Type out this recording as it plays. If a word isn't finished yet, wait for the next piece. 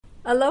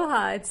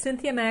Aloha, it's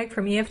Cynthia Mag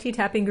from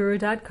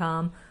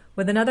EFTTappingGuru.com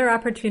with another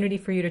opportunity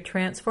for you to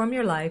transform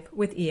your life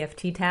with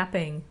EFT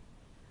tapping.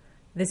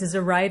 This is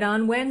a Right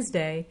On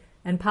Wednesday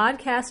and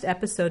podcast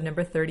episode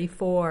number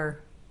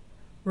 34,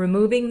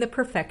 Removing the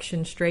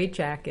Perfection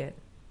Straitjacket.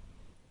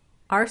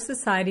 Our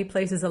society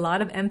places a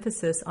lot of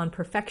emphasis on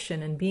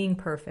perfection and being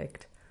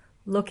perfect,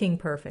 looking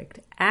perfect,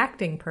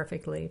 acting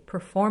perfectly,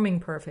 performing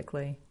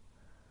perfectly.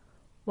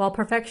 While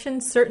perfection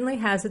certainly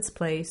has its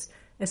place,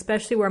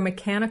 especially where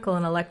mechanical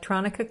and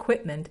electronic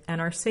equipment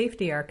and our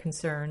safety are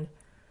concerned,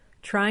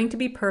 trying to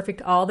be perfect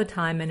all the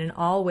time and in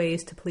all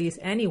ways to please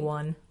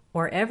anyone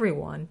or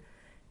everyone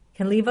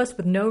can leave us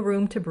with no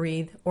room to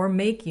breathe or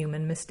make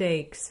human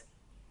mistakes.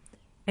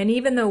 And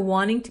even though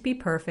wanting to be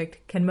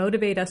perfect can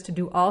motivate us to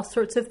do all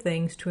sorts of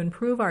things to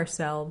improve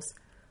ourselves,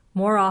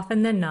 more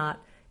often than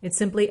not, it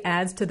simply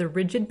adds to the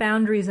rigid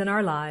boundaries in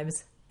our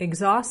lives,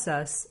 exhausts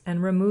us,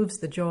 and removes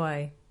the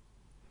joy.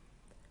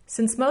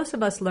 Since most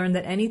of us learned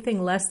that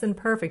anything less than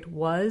perfect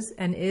was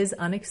and is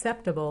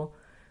unacceptable,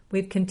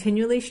 we've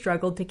continually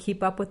struggled to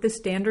keep up with the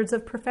standards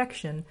of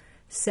perfection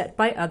set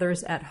by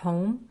others at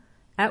home,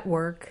 at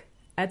work,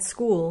 at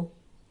school,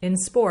 in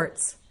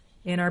sports,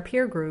 in our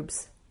peer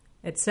groups,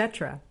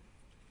 etc.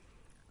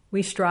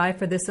 We strive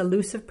for this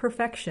elusive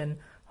perfection,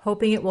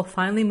 hoping it will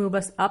finally move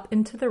us up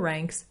into the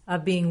ranks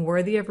of being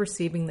worthy of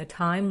receiving the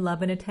time,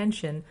 love, and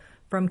attention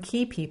from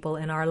key people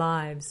in our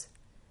lives.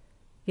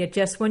 Yet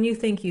just when you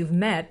think you've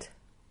met,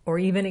 or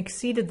even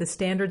exceeded the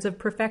standards of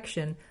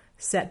perfection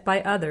set by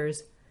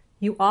others,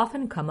 you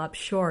often come up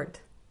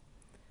short,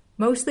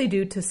 mostly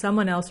due to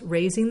someone else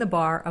raising the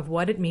bar of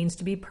what it means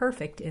to be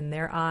perfect in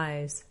their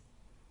eyes.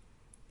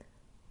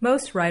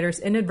 Most writers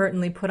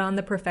inadvertently put on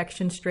the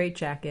perfection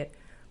straitjacket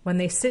when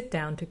they sit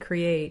down to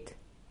create.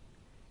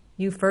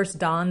 You first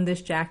donned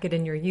this jacket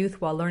in your youth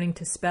while learning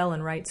to spell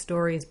and write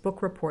stories,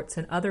 book reports,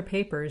 and other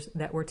papers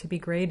that were to be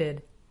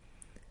graded.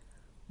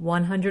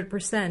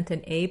 100%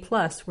 and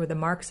A+ were the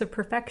marks of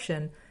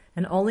perfection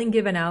and only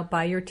given out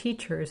by your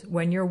teachers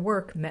when your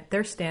work met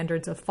their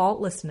standards of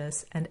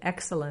faultlessness and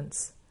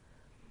excellence.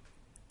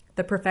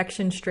 The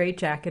perfection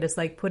straitjacket is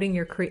like putting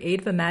your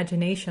creative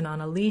imagination on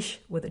a leash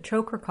with a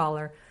choker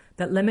collar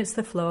that limits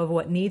the flow of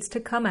what needs to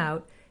come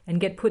out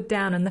and get put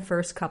down in the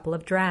first couple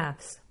of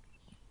drafts.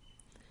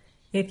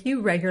 If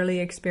you regularly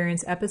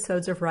experience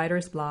episodes of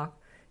writer's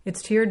block,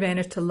 it's to your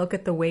advantage to look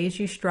at the ways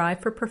you strive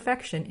for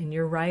perfection in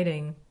your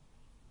writing.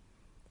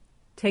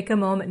 Take a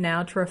moment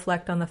now to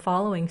reflect on the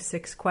following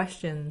 6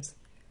 questions.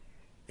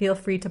 Feel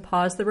free to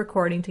pause the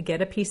recording to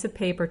get a piece of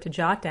paper to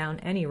jot down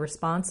any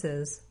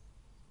responses.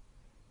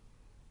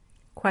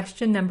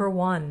 Question number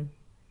 1.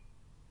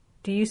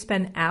 Do you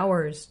spend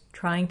hours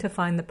trying to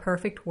find the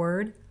perfect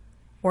word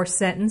or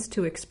sentence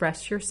to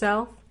express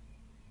yourself?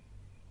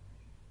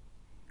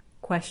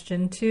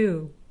 Question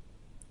 2.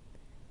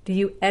 Do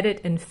you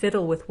edit and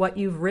fiddle with what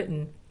you've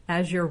written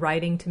as you're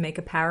writing to make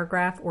a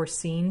paragraph or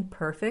scene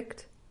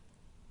perfect?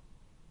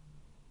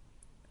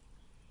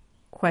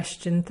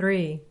 Question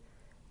 3.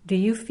 Do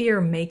you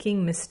fear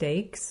making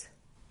mistakes?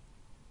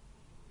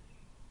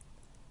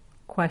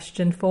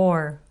 Question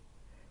 4.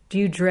 Do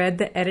you dread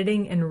the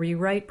editing and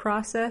rewrite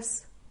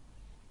process?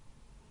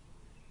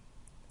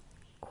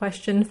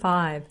 Question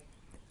 5.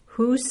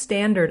 Whose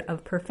standard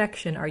of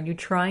perfection are you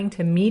trying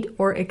to meet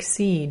or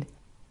exceed?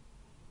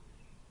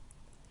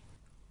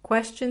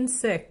 Question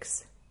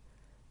 6.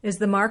 Is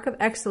the mark of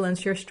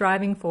excellence you're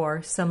striving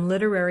for some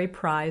literary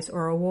prize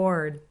or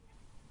award?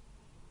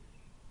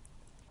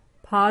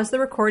 Pause the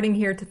recording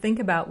here to think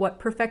about what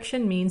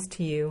perfection means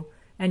to you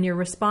and your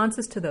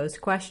responses to those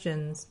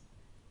questions.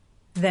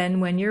 Then,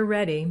 when you're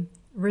ready,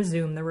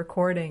 resume the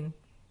recording.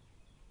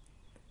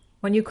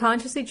 When you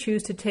consciously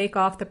choose to take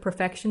off the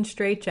perfection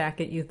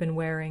straitjacket you've been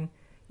wearing,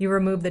 you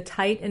remove the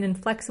tight and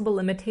inflexible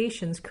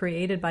limitations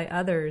created by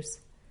others.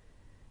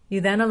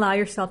 You then allow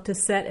yourself to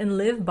set and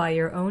live by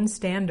your own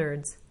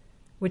standards,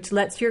 which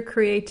lets your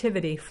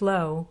creativity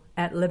flow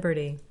at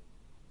liberty.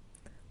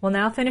 We'll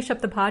now finish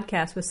up the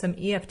podcast with some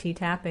EFT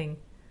tapping.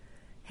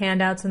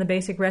 Handouts and the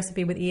basic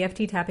recipe with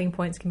EFT tapping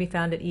points can be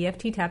found at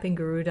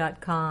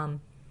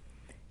EFTTappingGuru.com.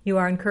 You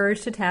are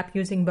encouraged to tap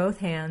using both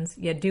hands,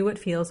 yet do what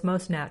feels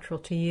most natural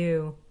to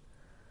you.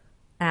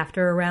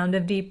 After a round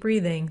of deep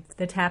breathing,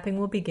 the tapping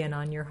will begin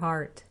on your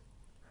heart.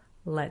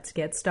 Let's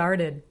get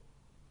started.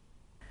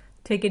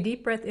 Take a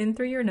deep breath in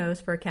through your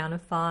nose for a count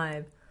of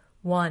 5.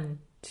 1,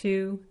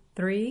 2,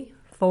 3,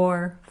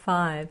 4,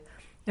 5.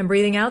 And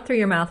breathing out through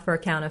your mouth for a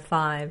count of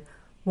 5.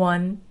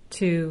 1,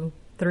 2,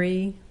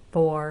 3,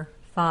 4,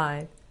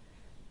 5.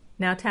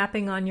 Now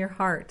tapping on your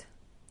heart.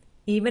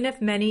 Even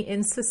if many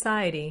in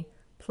society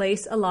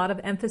place a lot of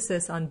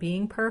emphasis on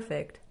being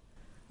perfect,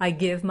 I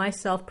give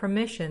myself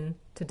permission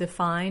to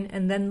define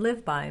and then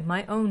live by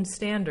my own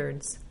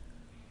standards.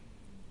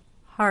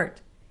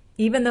 Heart.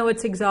 Even though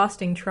it's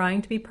exhausting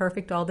trying to be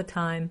perfect all the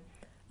time,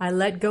 I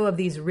let go of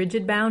these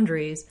rigid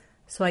boundaries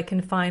so I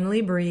can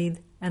finally breathe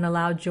and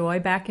allow joy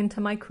back into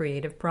my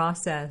creative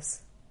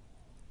process.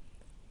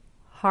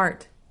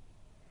 Heart.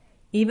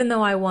 Even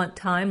though I want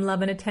time,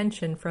 love, and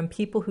attention from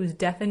people whose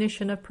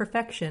definition of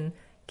perfection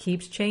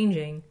keeps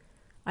changing,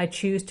 I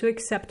choose to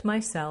accept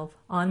myself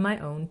on my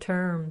own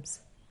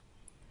terms.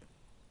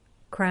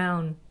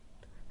 Crown.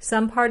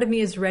 Some part of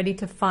me is ready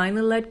to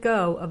finally let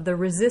go of the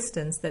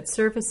resistance that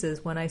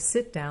surfaces when I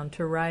sit down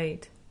to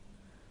write.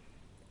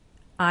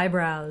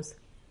 Eyebrows.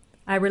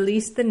 I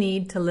release the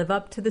need to live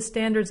up to the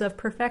standards of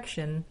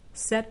perfection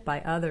set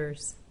by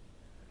others.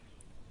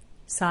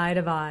 Side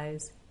of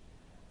eyes.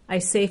 I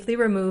safely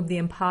remove the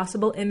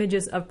impossible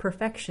images of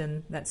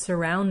perfection that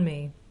surround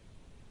me.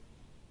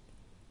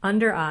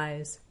 Under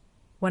eyes.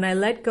 When I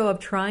let go of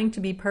trying to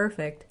be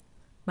perfect,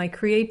 my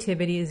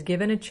creativity is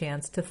given a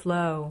chance to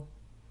flow.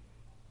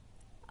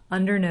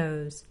 Under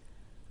nose.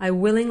 I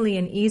willingly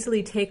and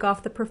easily take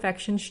off the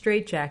perfection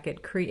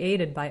straitjacket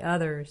created by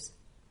others.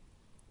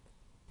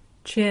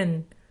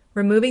 Chin.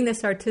 Removing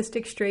this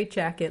artistic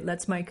straitjacket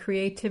lets my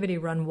creativity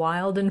run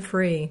wild and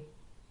free.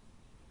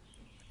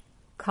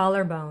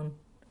 Collarbone.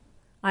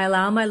 I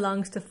allow my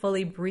lungs to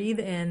fully breathe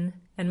in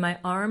and my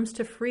arms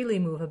to freely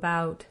move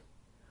about,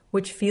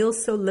 which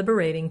feels so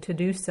liberating to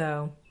do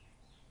so.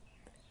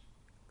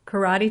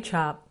 Karate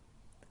chop.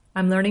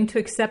 I'm learning to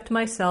accept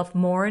myself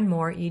more and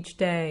more each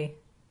day.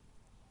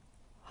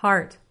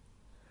 Heart.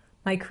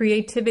 My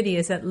creativity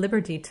is at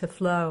liberty to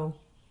flow.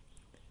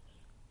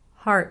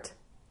 Heart.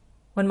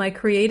 When my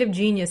creative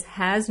genius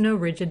has no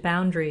rigid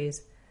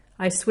boundaries,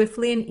 I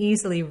swiftly and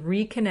easily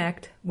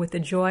reconnect with the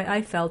joy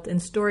I felt in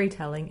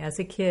storytelling as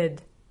a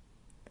kid.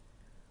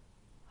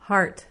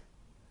 Heart.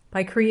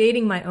 By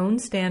creating my own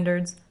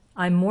standards,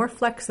 I'm more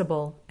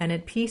flexible and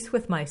at peace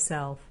with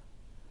myself.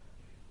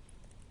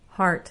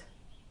 Heart.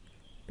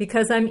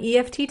 Because I'm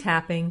EFT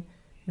tapping,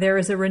 there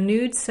is a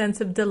renewed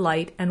sense of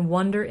delight and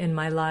wonder in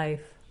my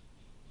life.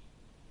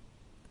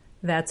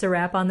 That's a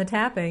wrap on the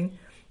tapping.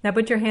 Now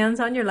put your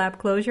hands on your lap,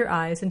 close your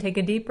eyes, and take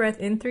a deep breath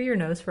in through your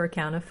nose for a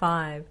count of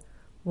 5.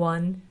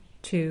 1,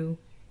 2,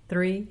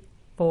 3,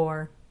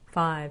 4,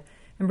 5.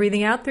 And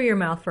breathing out through your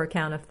mouth for a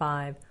count of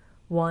 5.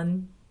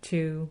 1,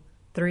 2,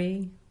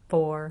 3,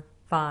 4,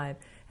 5.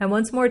 And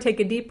once more, take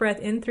a deep breath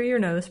in through your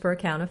nose for a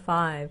count of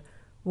 5.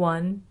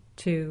 1,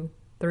 2,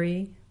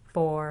 3,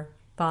 4,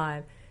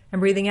 5. And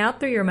breathing out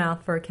through your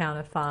mouth for a count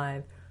of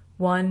 5.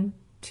 1,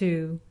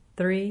 2,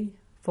 3,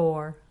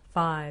 4,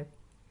 5.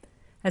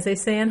 As they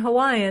say in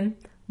Hawaiian,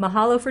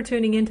 mahalo for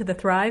tuning in to the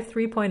Thrive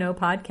 3.0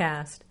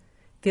 podcast.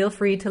 Feel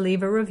free to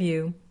leave a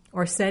review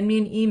or send me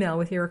an email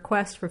with your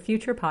request for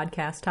future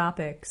podcast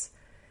topics.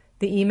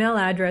 The email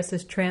address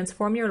is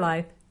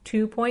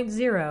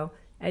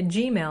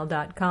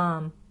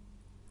transformyourlife2.0@gmail.com.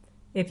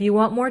 If you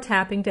want more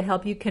tapping to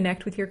help you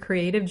connect with your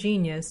creative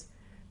genius,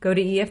 go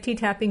to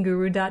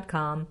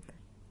EFTTappingGuru.com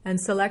and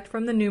select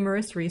from the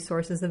numerous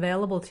resources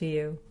available to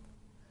you.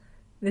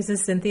 This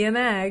is Cynthia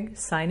Mag,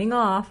 signing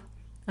off.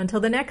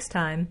 Until the next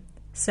time,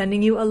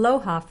 sending you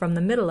aloha from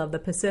the middle of the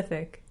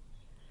Pacific.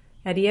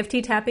 At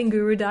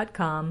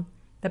EFTTappingGuru.com,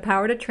 the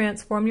power to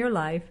transform your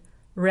life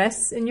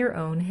rests in your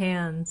own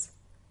hands.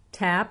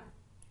 Tap,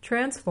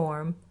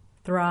 transform,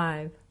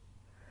 thrive.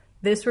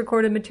 This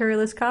recorded material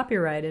is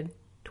copyrighted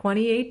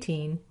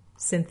 2018,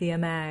 Cynthia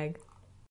Mag.